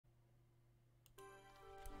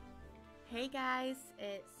Hey guys,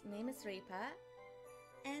 it's me, Miss Reaper,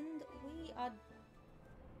 and we are,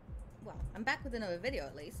 well, I'm back with another video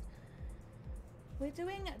at least. We're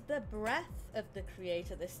doing the Breath of the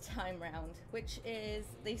Creator this time round, which is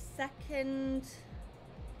the second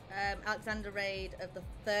Alexander raid of the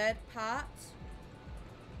third part.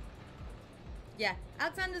 Yeah,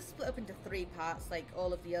 Alexander's split up into 3 parts, like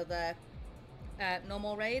all of the other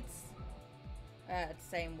normal raids.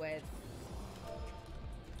 Same with...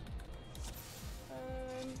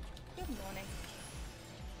 good morning.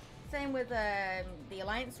 Same with the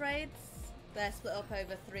Alliance raids. They're split up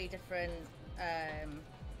over 3 different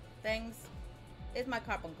things. Is my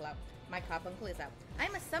carbuncle out? My carbuncle is out.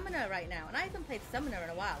 I'm a summoner right now, and I haven't played summoner in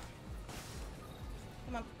a while.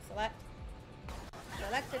 Come on, select.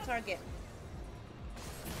 Select a target.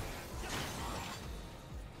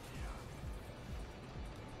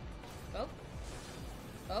 Oh.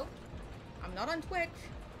 Oh. I'm not on Twitch.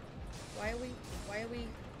 Why are we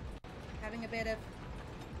having a bit of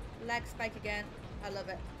lag spike again? I love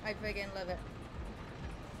it. I friggin' love it.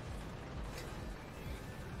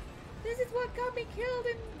 This is what got me killed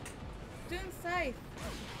in Dune Scythe.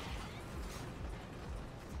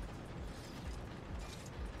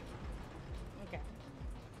 Okay.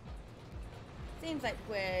 Seems like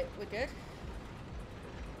we're good.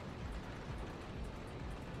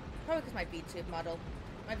 Probably because my VTube model.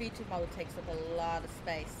 My VTube model takes up a lot of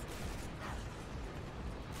space.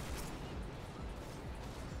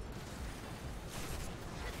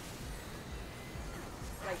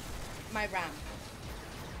 Like my RAM.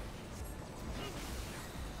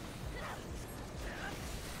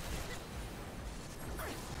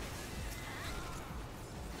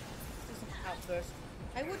 Do some outburst.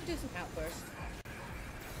 I would do some outburst.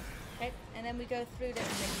 Okay, and then we go through the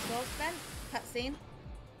mini-boss then. Cutscene.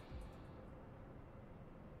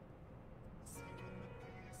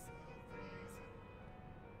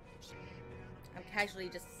 I'm casually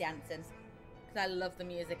just dancing because I love the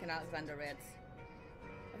music in Alexander raids.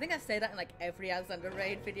 I think I say that in like every Alexander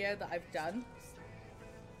raid video that I've done.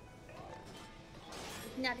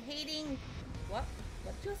 Not hating... What?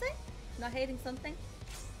 What did you say? Not hating something?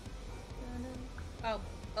 Oh,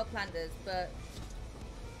 Uplanders, but...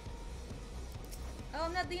 Oh,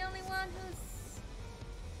 I'm not the only one who's...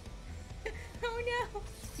 Oh no!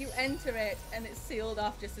 You enter it and it's sealed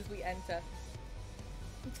off just as we enter.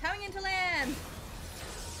 I'm towing into land!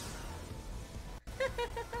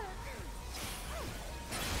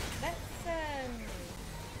 Let's,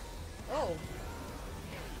 oh.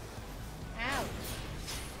 Ouch.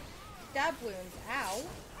 Stab wounds, ow.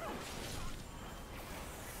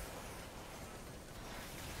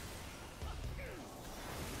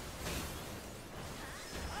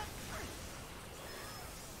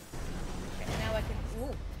 Okay, now I can,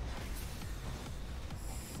 ooh.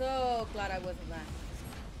 So glad I wasn't there.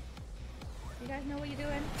 You guys know what you're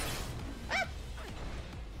doing? Ah!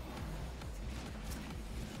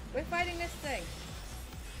 We're fighting this thing.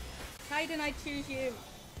 Why didn't I choose you?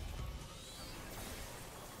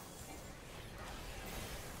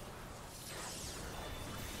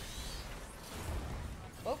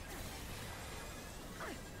 Oh.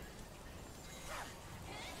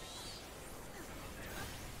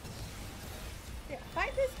 Yeah,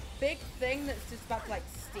 fight this big thing that's just about to like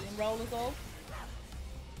steamroll us all.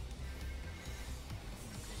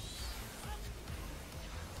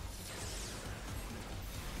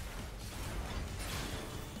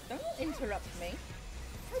 Don't interrupt me.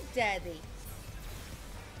 How dare thee?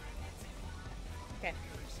 Okay.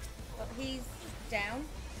 Well, he's down.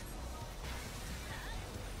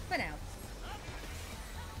 For now.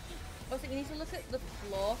 Also, you need to look at the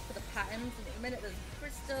floor for the patterns. In a minute, there's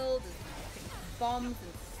crystal, there's bombs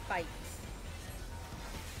and spikes.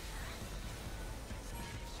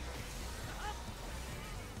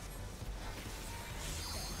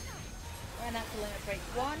 And that's the limit break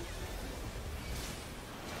 1.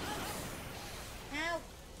 Ow!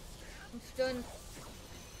 I'm stunned.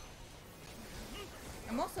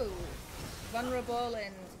 I'm also vulnerable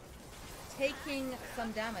and taking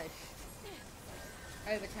some damage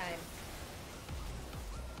over time.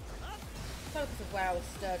 Focus of where I was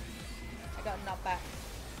stood. I got knocked back.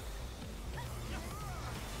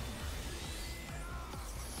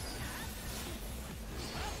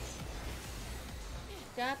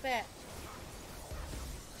 Stop it.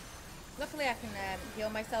 Luckily I can heal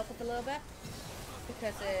myself up a little bit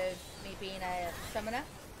because of me being a summoner.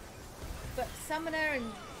 But summoner and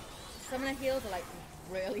summoner heals are like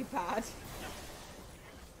really bad.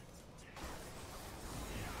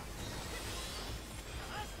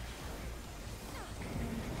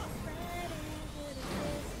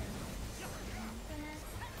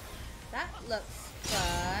 That looks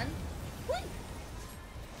fun. Whee!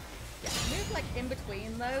 Yeah, move like in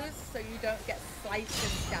between those so you don't get sliced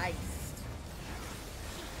and diced.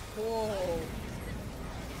 Whoa.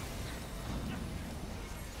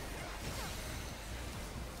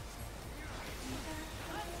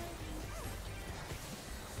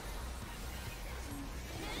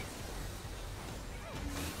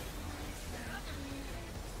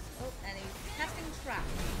 Oh, and he's casting trap.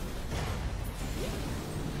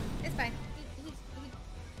 It's fine.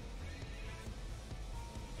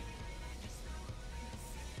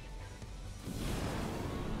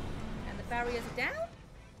 And the barriers are down.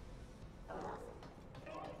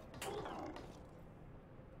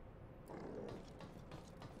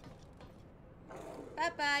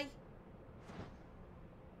 Bye-bye.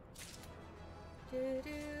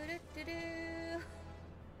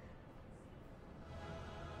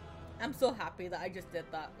 I'm so happy that I just did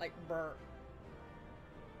that, like, brr.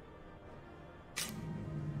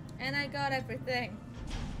 And I got everything.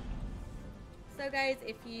 So guys,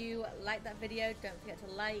 if you like that video, don't forget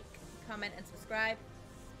to like, comment and subscribe.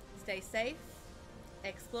 Stay safe,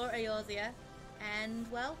 explore Eorzea,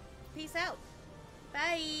 and well, peace out.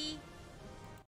 Bye!